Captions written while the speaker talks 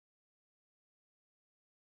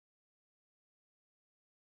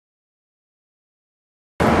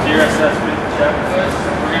peer assessment checklist.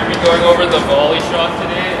 We're going to be going over the volley shot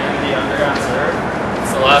today and the underhand serve.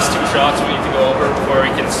 It's the last two shots we need to go over before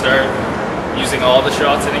we can start using all the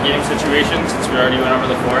shots in a game situation, since we already went over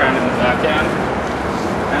the forehand and the backhand.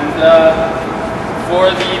 And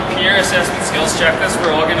for the peer assessment skills checklist,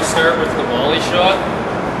 we're all going to start with the volley shot.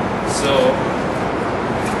 So,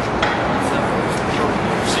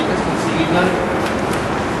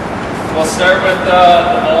 we'll start with the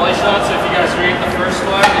volley shot. So if you guys read, the first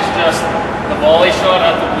one is just the volley shot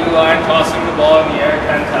at the blue line, tossing the ball in the air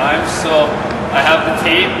 10 times. So I have the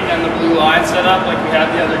tape and the blue line set up like we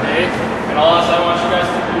had the other day. And all I want you guys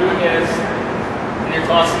to do is, when you're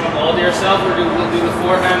tossing the ball to yourself, we'll do the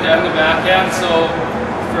forehand and the backhand. So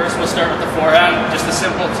first we'll start with the forehand, just a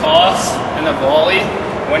simple toss and a volley.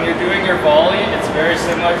 When you're doing your volley, it's very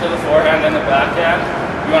similar to the forehand and the backhand.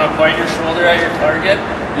 You want to point your shoulder at your target.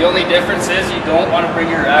 The only difference is you don't want to bring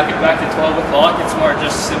your racket back to 12 o'clock. It's more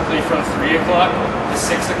just simply from 3 o'clock to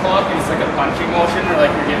 6 o'clock. It's like a punching motion, or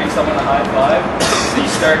like you're giving someone a high five. So you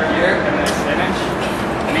start here and then finish.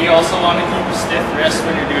 And then you also want to keep a stiff wrist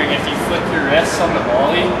when you're doing it. If you flip your wrists on the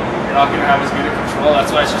volley, you're not going to have as good a control.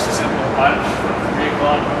 That's why it's just a simple punch from 3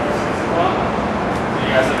 o'clock to 6 o'clock. Do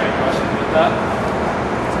you guys have any questions with that?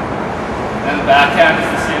 And the backhand is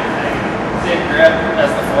the same thing. Same grip as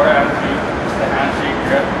the forehand too. The handshake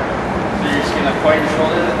grip. So you're just going to point your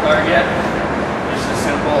shoulder to the target. Just a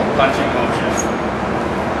simple punching motion.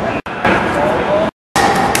 And volleyball.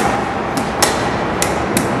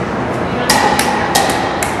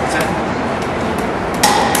 That's it.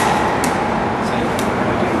 That's it.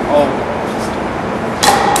 Oh.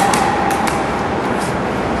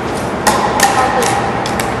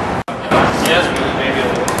 Yes, maybe a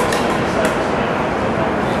little closer to the side.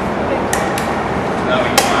 Now we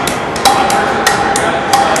can.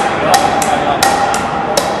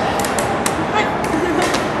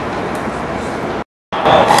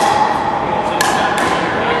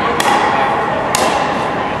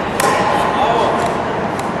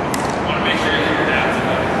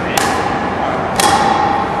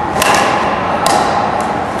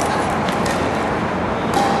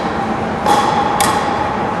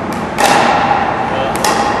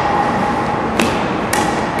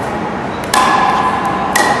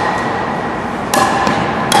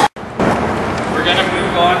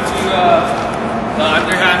 The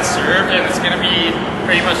underhand serve, and it's going to be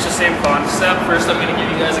pretty much the same concept. First, I'm going to give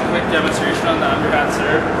you guys a quick demonstration on the underhand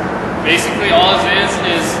serve. Basically, all it is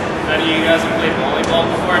if any of you guys have played volleyball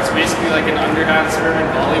before, it's basically like an underhand serve in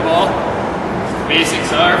volleyball.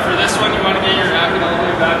 Basics are, for this one, you want to get your racket all the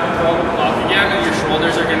way back to 12 o'clock again, and your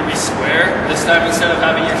shoulders are going to be square. This time, instead of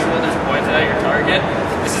having your shoulders pointed at your target,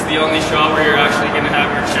 this is the only shot where you're actually going to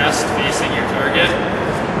have your chest facing your target.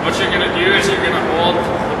 What you're going to do is you're going to hold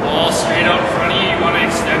the ball straight out in front of you. You want to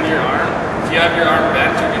extend your arm. If you have your arm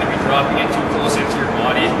bent, you're going to be dropping it too close into your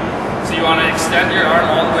body. So you want to extend your arm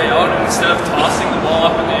all the way out, and instead of tossing the ball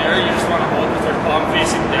up in the air, you just want to hold with your palm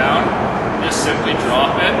facing down and just simply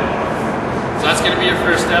drop it. So that's going to be your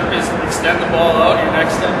first step, is extend the ball out. Your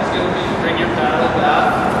next step is going to be to bring your paddle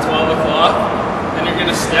back to 12 o'clock. Then you're going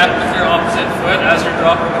to step with your opposite foot as you're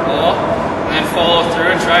dropping the ball. And then follow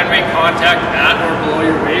through and try and make contact at or below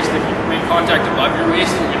your waist. If you make contact above your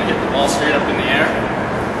waist, you're going to hit the ball straight up in the air.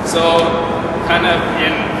 So, kind of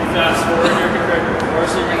in fast forward here compared to before,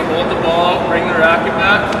 so you're going to hold the ball out, bring the racket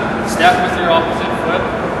back, step with your opposite foot.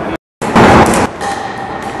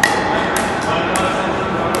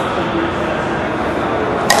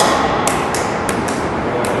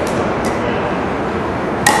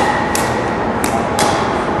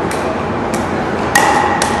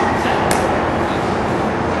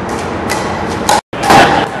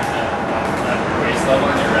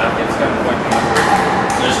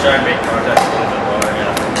 Try and make contact a little bit lower,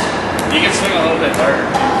 yeah. You can swing a little bit harder.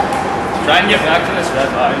 Try and get back to this red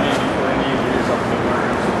line, maybe when you use up the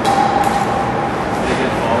words. Get a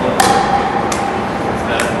good follow. That's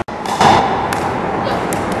that.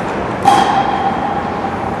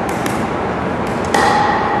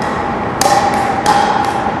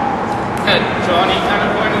 Good. Johnny kind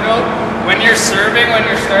of pointed out, when you're serving, when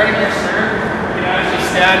you're starting your serve, you can actually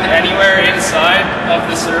stand anywhere inside of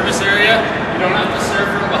the service area. You don't have to serve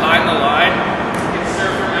from behind the line. You can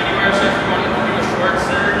serve from anywhere. So if you wanted to do a short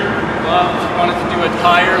serve, you can move up. If you wanted to do a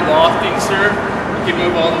higher lofting serve, you can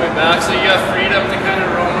move all the way back. So you have freedom to kind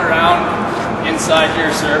of roam around inside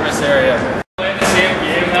your service area. Play the same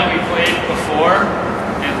game that we played before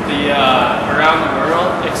at the around the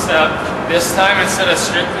world, except this time instead of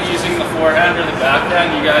strictly using the forehand or the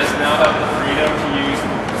backhand, you guys now have the freedom to use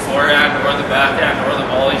the forehand or the backhand or the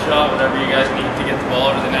volley shot, whatever you guys need to get the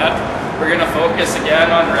ball over the net. we're going to focus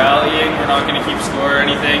again on rallying. We're not going to keep score or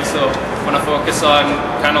anything, so I want to focus on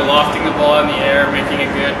kind of lofting the ball in the air, making a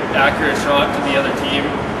good, accurate shot to the other team,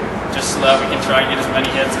 just so that we can try and get as many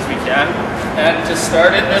hits as we can. And to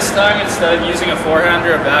start it this time, instead of using a forehand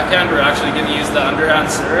or a backhand, we're actually going to use the underhand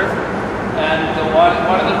serve. And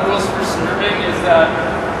one of the rules for serving is that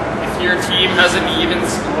if your team has an even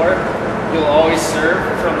score, you'll always serve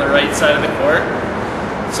from the right side of the court.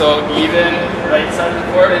 So even right side of the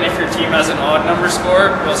court, and if your team has an odd number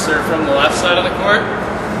score, you'll serve from the left side of the court.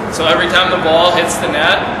 So every time the ball hits the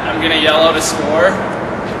net, I'm going to yell out a score,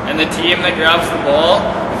 and the team that grabs the ball,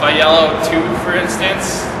 if I yell out 2 for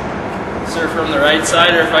instance, serve from the right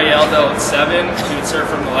side, or if I yelled out 7, you would serve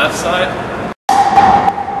from the left side.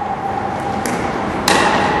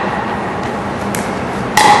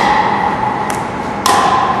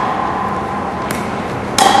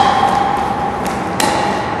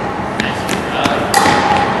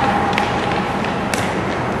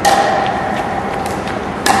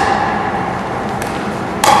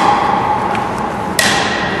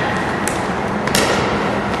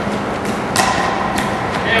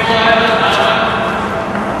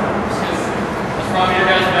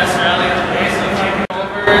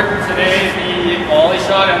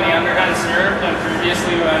 And the underhand serve, and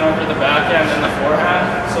previously we went over the backhand and the forehand.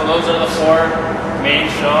 So those are the 4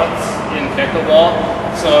 main shots in pickleball.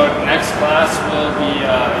 So next class we'll be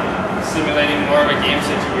simulating more of a game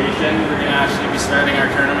situation. We're going to actually be starting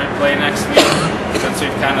our tournament play next week since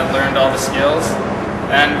we've kind of learned all the skills.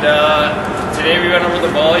 And today we went over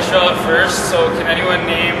the volley shot first. So can anyone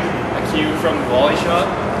name a cue from the volley shot?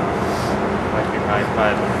 Might be high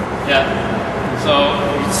five. Yeah. So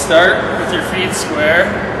you start with your feet square,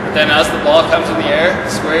 but then as the ball comes in the air,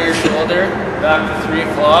 square your shoulder back to 3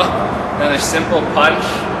 o'clock, then a simple punch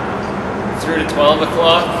through to 12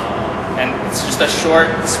 o'clock, and it's just a short,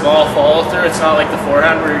 small follow through. It's not like the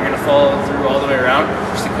forehand where you're going to follow through all the way around.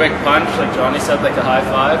 Just a quick punch, like Johnny said, like a high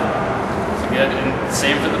five. So good. And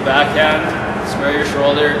same for the backhand, square your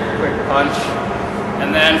shoulder, quick punch. And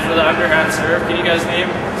then for the underhand serve, can you guys name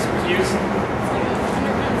some cues?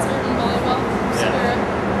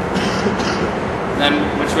 Then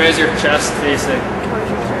which way is your chest facing?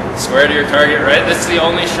 Square to your target, right? This is the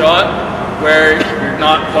only shot where you're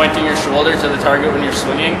not pointing your shoulder to the target when you're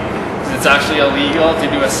swinging, because it's actually illegal to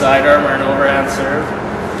do a sidearm or an overhand serve.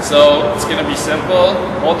 So it's going to be simple.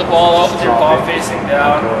 Hold the ball out with your palm facing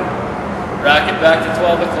down, rack it back to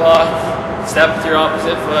 12 o'clock, step with your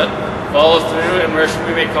opposite foot, follow through, and where should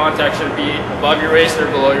we make contact? Should it be above your waist or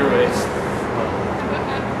below your waist?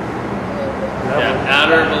 Yeah,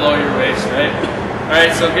 at or below your waist, right?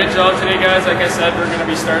 Alright, so good job today, guys. Like I said, we're going to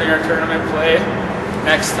be starting our tournament play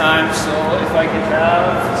next time. So if I could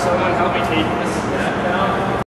have